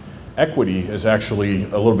tightening, equity is actually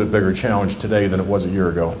a little bit bigger challenge today than it was a year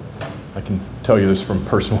ago. I can tell you this from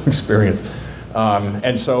personal experience.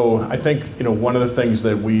 And so I think one of the things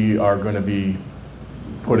that we are going to be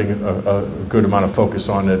putting a good amount of focus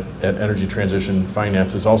on at Energy Transition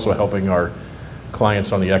Finance is also helping our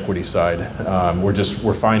clients on the equity side.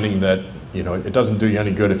 We're finding that it doesn't do you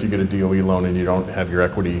any good if you get a DOE loan and you don't have your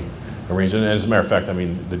equity arranged. And as a matter of fact,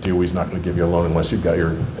 the DOE is not going to give you a loan unless you've got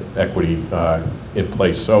your equity in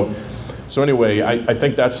place. So anyway, I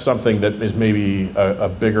think that's something that is maybe a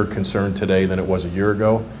bigger concern today than it was a year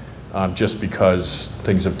ago, just because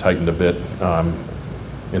things have tightened a bit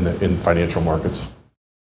in financial markets.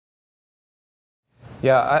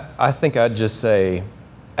 Yeah, I think I'd just say,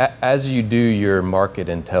 as you do your market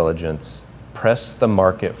intelligence, press the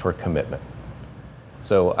market for commitment.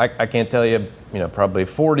 So I can't tell you, probably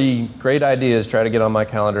 40 great ideas try to get on my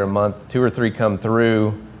calendar a month, 2 or 3 come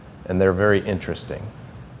through, and they're very interesting.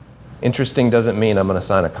 Interesting doesn't mean I'm going to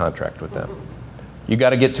sign a contract with them. You got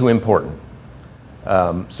to get to important.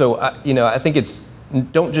 So I think it's,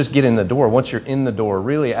 don't just get in the door. Once you're in the door,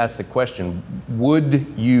 really ask the question, would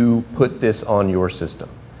you put this on your system?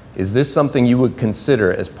 Is this something you would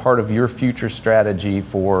consider as part of your future strategy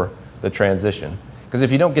for the transition? Because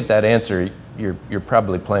if you don't get that answer, you're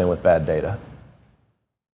probably playing with bad data.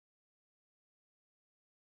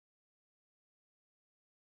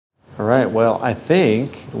 All right, well, I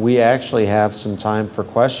think we actually have some time for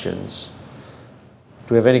questions.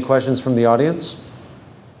 Do we have any questions from the audience?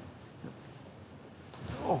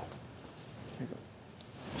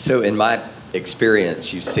 So in my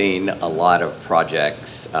experience, you've seen a lot of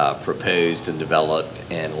projects proposed and developed,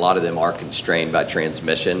 and a lot of them are constrained by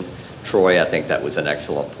transmission. Troy, I think that was an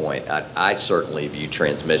excellent point. I certainly view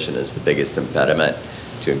transmission as the biggest impediment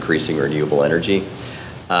to increasing renewable energy.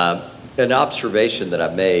 An observation that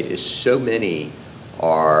I've made is so many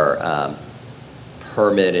are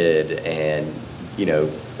permitted and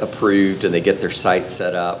approved, and they get their site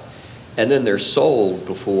set up, and then they're sold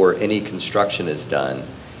before any construction is done.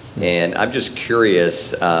 And I'm just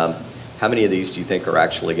curious, how many of these do you think are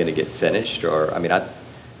actually going to get finished? Or, I mean,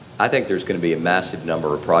 I think there's going to be a massive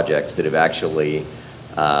number of projects that have actually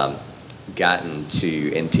gotten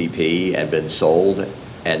to NTP and been sold,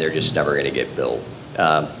 and they're just never going to get built.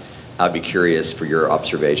 I'd be curious for your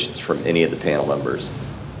observations from any of the panel members.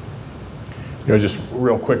 Just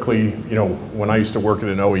real quickly, when I used to work at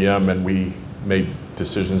an OEM and we made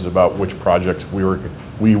decisions about which projects we were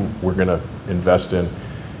going to invest in,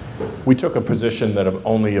 we took a position that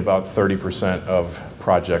only about 30% of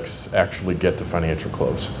projects actually get to financial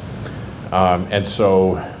close. And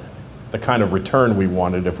so the kind of return we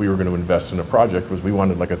wanted if we were going to invest in a project was we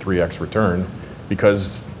wanted like a 3x return,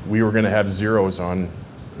 because we were going to have zeros on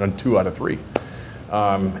 2 out of 3.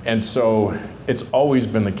 And so it's always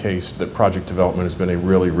been the case that project development has been a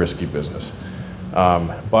really risky business.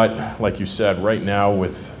 But like you said, right now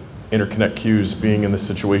with interconnect queues being in the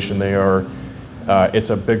situation they are, it's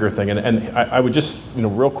a bigger thing. And I would just,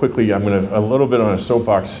 real quickly, I'm going to, a little bit on a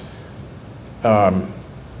soapbox.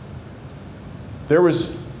 There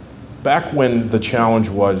was, back when the challenge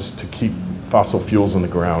was to keep fossil fuels in the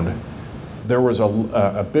ground, there was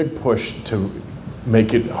a big push to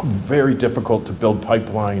make it very difficult to build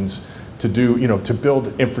pipelines, to do, to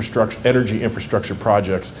build infrastructure, energy infrastructure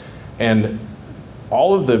projects. And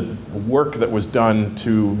all of the work that was done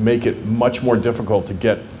to make it much more difficult to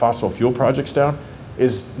get fossil fuel projects down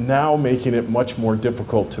is now making it much more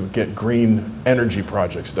difficult to get green energy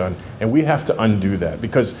projects done. And we have to undo that,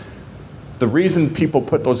 because the reason people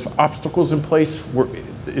put those obstacles in place,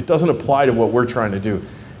 it doesn't apply to what we're trying to do.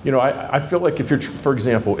 I feel like if you're, for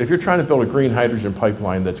example, if you're trying to build a green hydrogen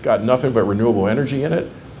pipeline that's got nothing but renewable energy in it,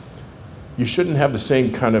 you shouldn't have the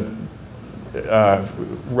same kind of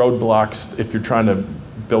roadblocks if you're trying to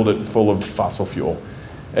build it full of fossil fuel.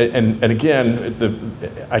 And again,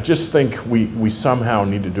 I just think we somehow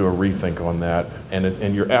need to do a rethink on that.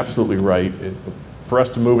 And you're absolutely right. For us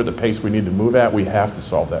to move at the pace we need to move at, we have to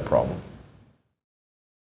solve that problem.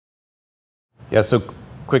 Yeah, so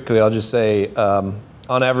quickly, I'll just say,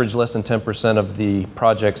 on average, less than 10% of the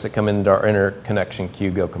projects that come into our interconnection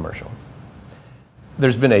queue go commercial.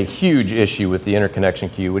 There's been a huge issue with the interconnection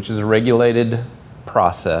queue, which is a regulated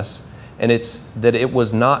process, and it's that it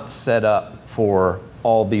was not set up for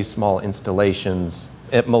all these small installations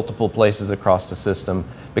at multiple places across the system,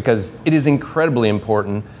 because it is incredibly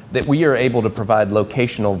important that we are able to provide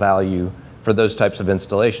locational value for those types of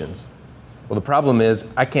installations. Well, the problem is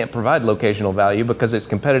I can't provide locational value because it's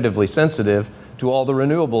competitively sensitive to all the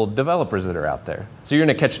renewable developers that are out there. So you're in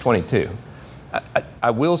a catch-22. I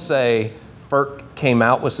will say FERC came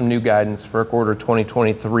out with some new guidance, FERC Order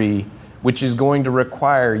 2023, which is going to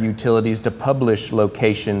require utilities to publish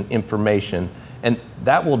location information, and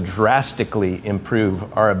that will drastically improve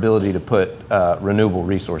our ability to put renewable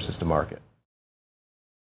resources to market.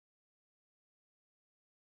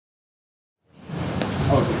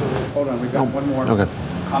 Oh, hold on, we've got one more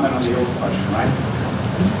comment on the old question, right?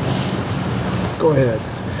 Go ahead.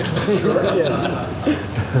 Sure. Yeah.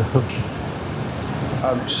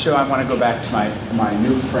 So I want to go back to my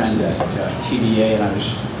new friend at TVA, and I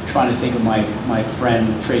was trying to think of my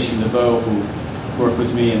friend Tracy LeBeau, who worked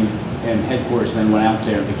with me in headquarters, and then went out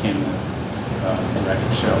there and became the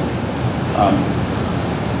director. So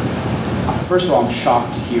first of all, I'm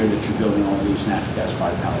shocked to hear that you're building all of these natural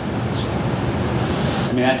gas-fired power plants.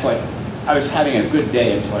 I mean, that's like, I was having a good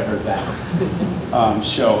day until I heard that.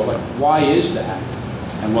 So, like, why is that,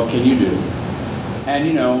 and what can you do?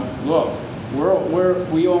 And look,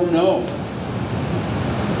 we all know.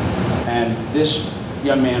 And this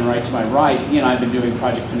young man right to my right, he and I have been doing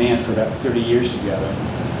project finance for about 30 years together.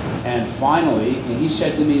 And finally, and he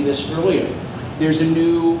said to me this earlier, there's a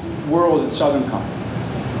new world at Southern Company.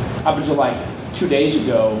 Up until like 2 days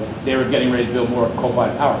ago, they were getting ready to build more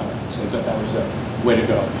coal-fired power plants. So I thought that was the way to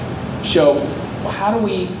go. So how do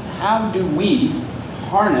we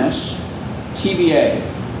harness TVA,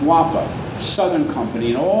 WAPA, Southern Company,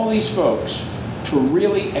 and all these folks to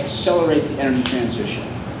really accelerate the energy transition?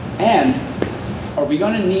 And are we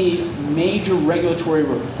going to need major regulatory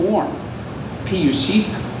reform, PUC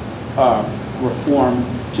reform,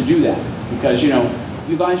 to do that? Because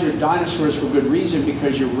you guys are dinosaurs for good reason,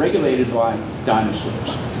 because you're regulated by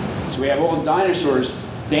dinosaurs. So we have all the dinosaurs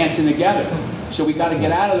dancing together. So we got to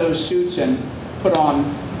get out of those suits and put on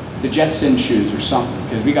the Jetson shoes or something,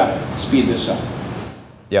 because we got to speed this up.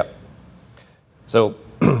 Yep. So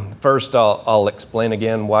first, I'll explain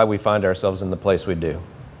again why we find ourselves in the place we do.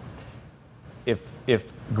 If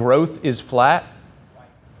growth is flat,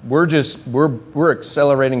 we're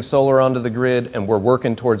accelerating solar onto the grid, and we're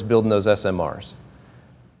working towards building those SMRs.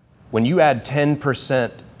 When you add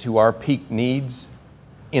 10% to our peak needs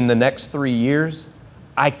in the next 3 years,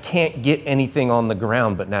 I can't get anything on the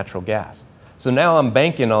ground but natural gas. So now I'm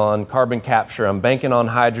banking on carbon capture, I'm banking on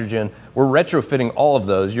hydrogen. We're retrofitting all of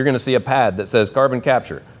those. You're gonna see a pad that says carbon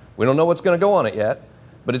capture. We don't know what's gonna go on it yet,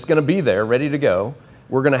 but it's gonna be there, ready to go.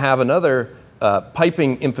 We're gonna have another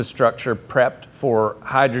piping infrastructure prepped for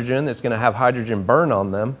hydrogen that's gonna have hydrogen burn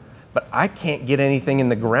on them, but I can't get anything in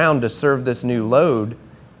the ground to serve this new load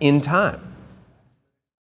in time.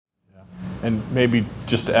 And maybe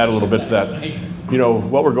just to add a little bit to that, you know,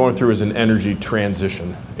 what we're going through is an energy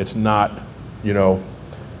transition. It's not, you know,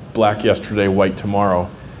 black yesterday, white tomorrow.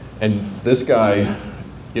 And this guy,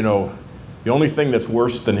 you know, the only thing that's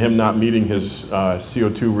worse than him not meeting his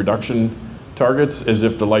CO2 reduction targets is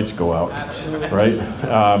if the lights go out, right?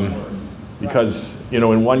 Because, you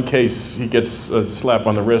know, in one case he gets a slap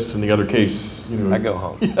on the wrist, in the other case, you know, I go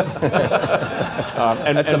home.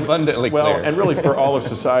 That's abundantly clear. Well, and really for all of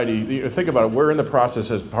society, think about it. We're in the process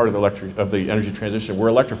as part of the energy transition. We're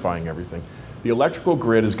electrifying everything. The electrical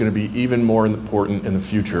grid is going to be even more important in the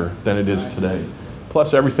future than it is today.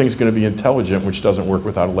 Plus, everything's going to be intelligent, which doesn't work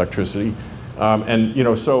without electricity. And you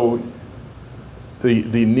know, so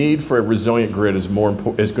the need for a resilient grid is going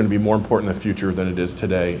to be more important in the future than it is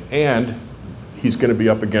today. And he's going to be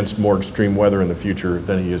up against more extreme weather in the future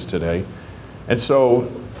than he is today. And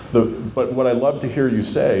so, but what I love to hear you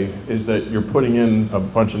say is that you're putting in a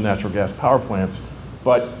bunch of natural gas power plants,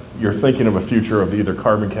 but you're thinking of a future of either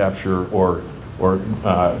carbon capture or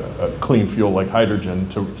a clean fuel like hydrogen.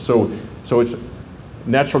 So it's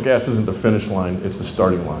natural gas isn't the finish line; it's the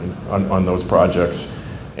starting line on those projects.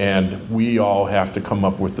 And we all have to come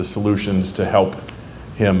up with the solutions to help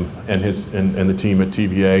him and the team at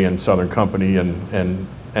TVA and Southern Company and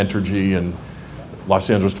Entergy and Los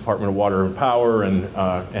Angeles Department of Water and Power and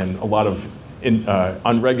a lot of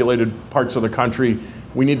unregulated parts of the country.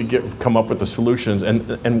 We need to come up with the solutions.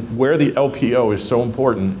 And where the LPO is so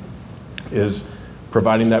important is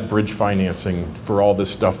providing that bridge financing for all this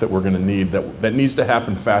stuff that we're going to need that needs to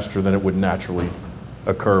happen faster than it would naturally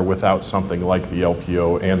occur without something like the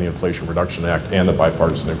LPO and the Inflation Reduction Act and the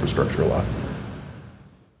Bipartisan Infrastructure Law.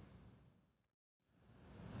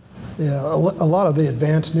 Yeah, a lot of the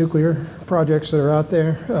advanced nuclear projects that are out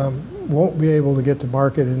there won't be able to get to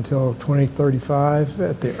market until 2035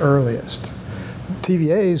 at the earliest.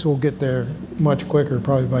 TVAs will get there much quicker,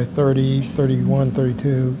 probably by 30, 31,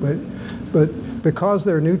 32, but because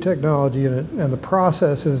they're new technology and the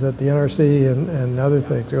processes that the NRC and other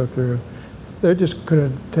things go through, they're just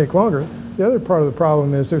going to take longer. The other part of the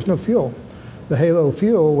problem is there's no fuel. The HALO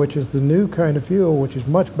fuel, which is the new kind of fuel, which is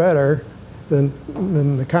much better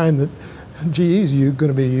than the kind that GE's going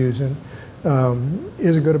to be using,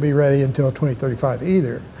 isn't going to be ready until 2035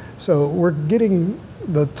 either. So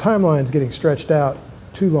the timeline's getting stretched out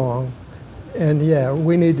too long. And yeah,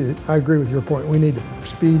 I agree with your point, we need to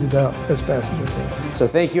speed it up as fast as we can. So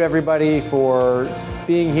thank you everybody for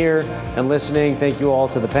being here and listening. Thank you all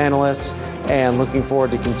to the panelists and looking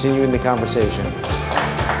forward to continuing the conversation.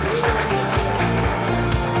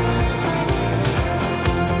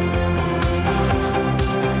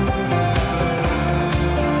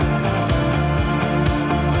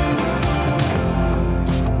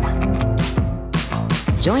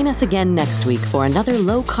 Join us again next week for another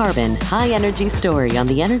low-carbon, high-energy story on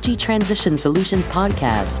the Energy Transition Solutions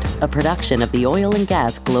Podcast, a production of the Oil and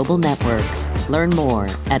Gas Global Network. Learn more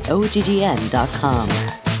at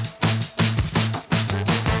oggn.com.